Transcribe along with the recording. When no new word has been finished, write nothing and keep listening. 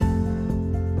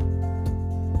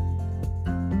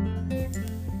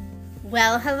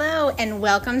Well, hello and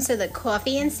welcome to the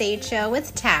Coffee and Sage Show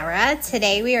with Tara.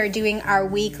 Today we are doing our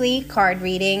weekly card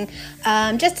reading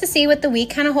just to see what the week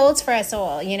kind of holds for us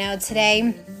all. You know,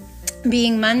 today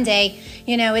being Monday,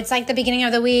 it's like the beginning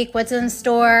of the week. What's in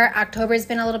store? October's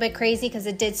been a little bit crazy because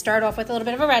it did start off with a little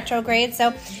bit of a retrograde.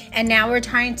 And now we're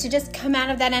trying to just come out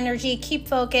of that energy, keep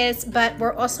focused, but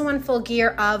we're also on full gear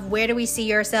of where do we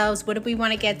see ourselves? What do we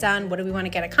want to get done? What do we want to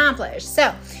get accomplished?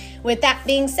 So with that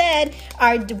being said,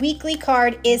 our weekly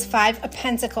card is Five of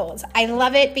Pentacles. I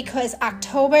love it because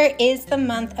October is the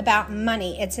month about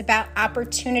money. It's about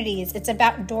opportunities. It's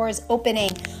about doors opening.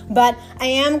 But I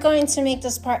am going to make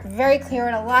this part very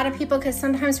clear to a lot of people because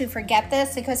sometimes we forget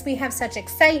this because we have such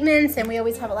excitements and we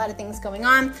always have a lot of things going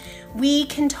on. We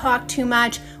can talk too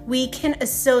much. We can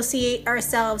associate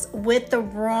ourselves with the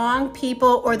wrong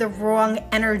people or the wrong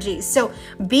energy. So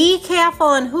be careful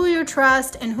on who you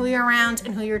trust and who you're around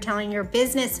and who you're telling your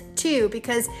business to,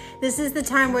 because this is the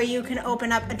time where you can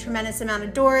open up a tremendous amount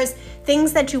of doors,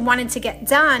 things that you wanted to get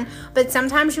done. But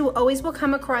sometimes you always will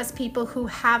come across people who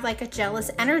have like a jealous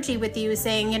energy with you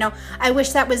saying, I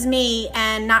wish that was me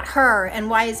and not her. And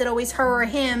why is it always her or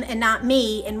him and not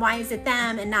me? And why is it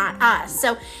them and not us?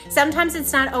 So sometimes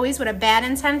it's not always with a bad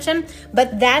intention,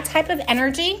 but that type of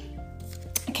energy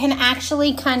can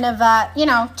actually kind of,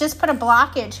 just put a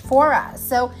blockage for us.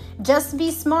 So just be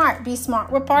smart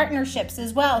with partnerships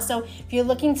as well. So if you're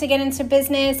looking to get into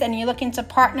business and you're looking to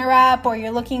partner up or you're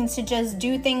looking to just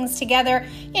do things together,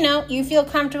 you feel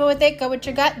comfortable with it, go with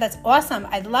your gut. That's awesome.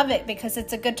 I love it because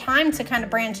it's a good time to kind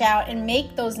of branch out and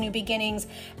make those new beginnings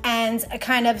and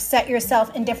kind of set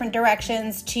yourself in different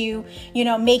directions to,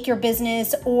 make your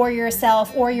business or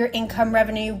yourself or your income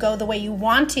revenue go the way you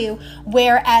want to.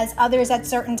 Whereas others at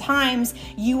certain times,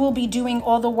 you will be doing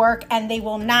all the work and they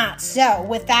will not. So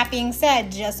with that being said,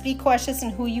 just be cautious in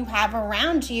who you have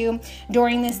around you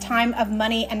during this time of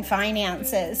money and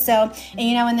finances. So,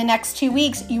 in the next 2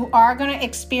 weeks, you are going to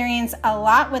experience a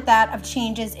lot with that of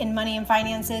changes in money and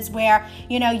finances where,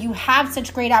 you have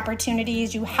such great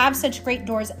opportunities, you have such great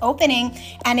doors opening,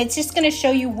 and it's just going to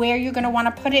show you where you're going to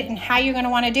want to put it and how you're going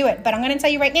to want to do it. But I'm going to tell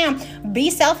you right now, be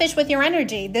selfish with your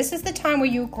energy. This is the time where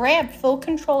you grab full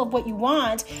control of what you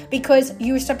want because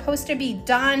you're supposed to be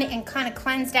done and kind of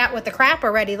cleansed out with the crap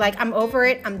already. Like, I'm over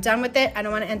it. I'm done with it. I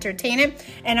don't want to entertain it.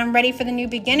 And I'm ready for the new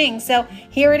beginning. So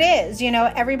here it is.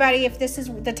 Everybody, if this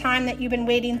is the time that you've been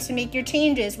waiting to make your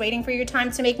changes, waiting for your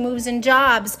time to make moves in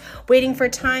jobs, waiting for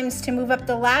times to move up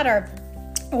the ladder,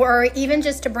 or even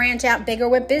just to branch out bigger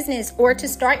with business or to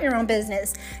start your own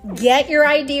business. Get your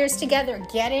ideas together.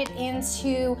 Get it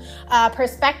into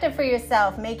perspective for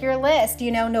yourself. Make your list.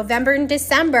 November and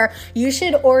December, you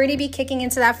should already be kicking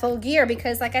into that full gear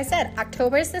because, like I said,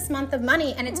 October is this month of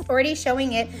money and it's already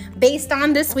showing it based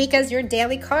on this week as your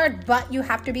daily card. But you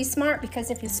have to be smart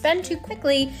because if you spend too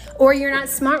quickly or you're not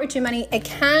smart with your money, it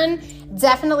can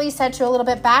definitely set you a little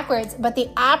bit backwards. But the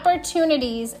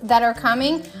opportunities that are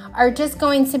coming are just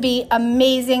going to be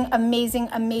amazing, amazing,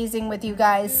 amazing with you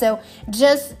guys. So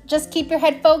just keep your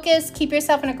head focused, keep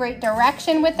yourself in a great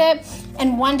direction with it,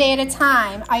 and one day at a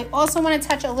time. I also want to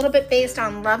touch a little bit based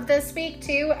on love this week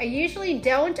too. I usually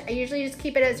don't. I usually just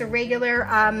keep it as a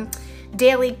regular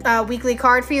daily weekly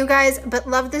card for you guys, but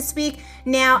love this week.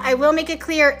 Now, I will make it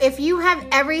clear, if you have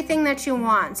everything that you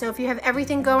want, so if you have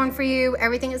everything going for you,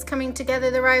 everything is coming together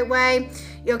the right way,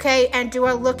 okay, and you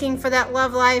are looking for that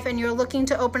love life and you're looking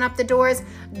to open up the doors,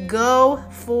 go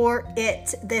for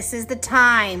it. This is the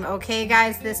time, okay,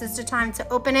 guys? This is the time to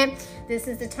open it. This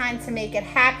is the time to make it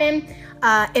happen.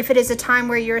 If it is a time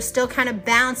where you're still kind of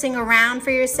bouncing around for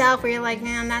yourself, where you're like,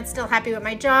 man, I'm not still happy with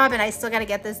my job and I still got to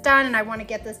get this done and I want to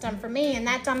get this done for me and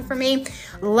that done for me,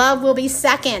 love will be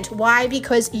second. Why?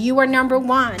 Because you are number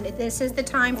one. This is the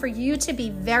time for you to be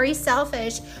very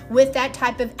selfish with that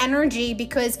type of energy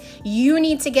because you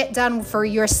need to get done for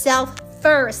yourself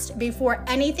first before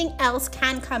anything else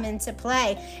can come into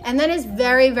play. And that is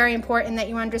very, very important that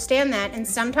you understand that. And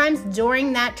sometimes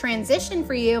during that transition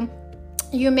for you,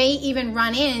 you may even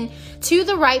run in to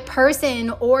the right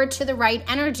person or to the right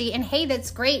energy. And hey, that's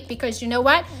great because you know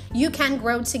what? You can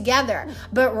grow together.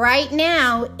 But right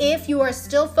now, if you are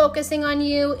still focusing on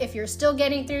you, if you're still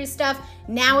getting through stuff,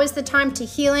 now is the time to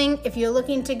healing. If you're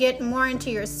looking to get more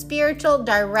into your spiritual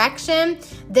direction,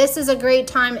 this is a great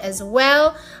time as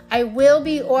well. I will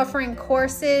be offering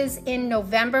courses in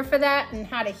November for that and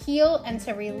how to heal and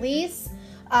to release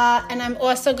And I'm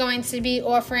also going to be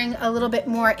offering a little bit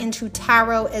more into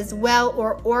tarot as well,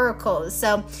 or oracles.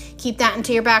 So keep that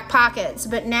into your back pockets.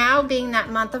 But now, being that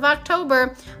month of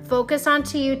October, focus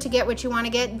onto you to get what you want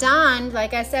to get done.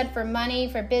 Like I said, for money,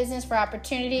 for business, for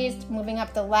opportunities, moving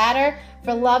up the ladder,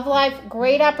 for love life,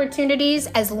 great opportunities,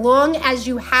 as long as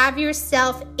you have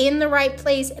yourself in the right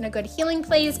place, in a good healing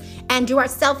place, and you are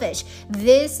selfish.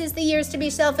 This is the years to be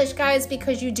selfish, guys,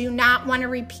 because you do not want to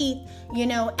repeat,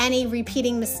 any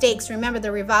repeating mistakes. Remember,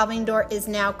 the revolving door is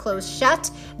now closed shut.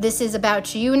 This is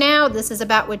about you now. This is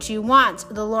about what you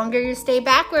want. The longer you stay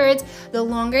backwards, the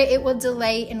longer it will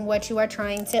delay in what you are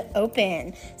trying to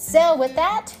open. So with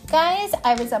that, guys,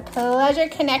 it was a pleasure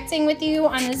connecting with you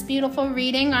on this beautiful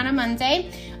reading on a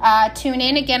Monday. Tune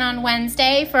in again on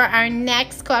Wednesday for our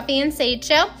next Coffee and Sage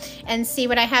show and see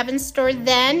what I have in store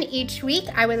then. Each week,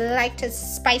 I would like to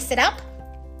spice it up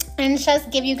and just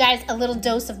give you guys a little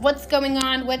dose of what's going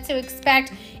on, what to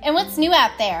expect, and what's new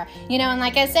out there. And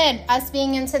like I said, us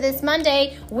being into this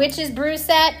Monday, Witches Brew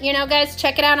set, guys,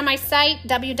 check it out on my site,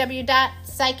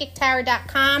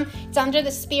 www.psychictarot.com. It's under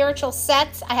the spiritual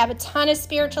sets. I have a ton of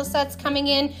spiritual sets coming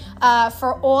in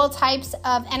for all types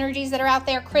of energies that are out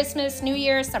there: Christmas, New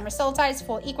Year, summer solstice,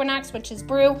 full equinox, Witches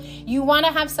Brew. You want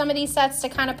to have some of these sets to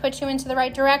kind of put you into the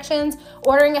right directions.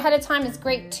 Ordering ahead of time is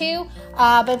great too,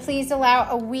 but please allow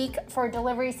a week for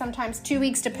delivery, sometimes 2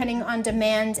 weeks, depending on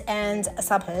demand and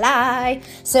supply.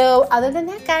 So other than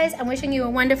that, guys, I'm wishing you a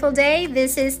wonderful day.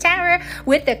 This is Tara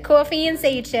with the Coffee and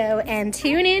Sage Show, and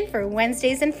tune in for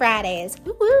Wednesdays and Fridays.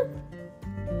 Woo-woo.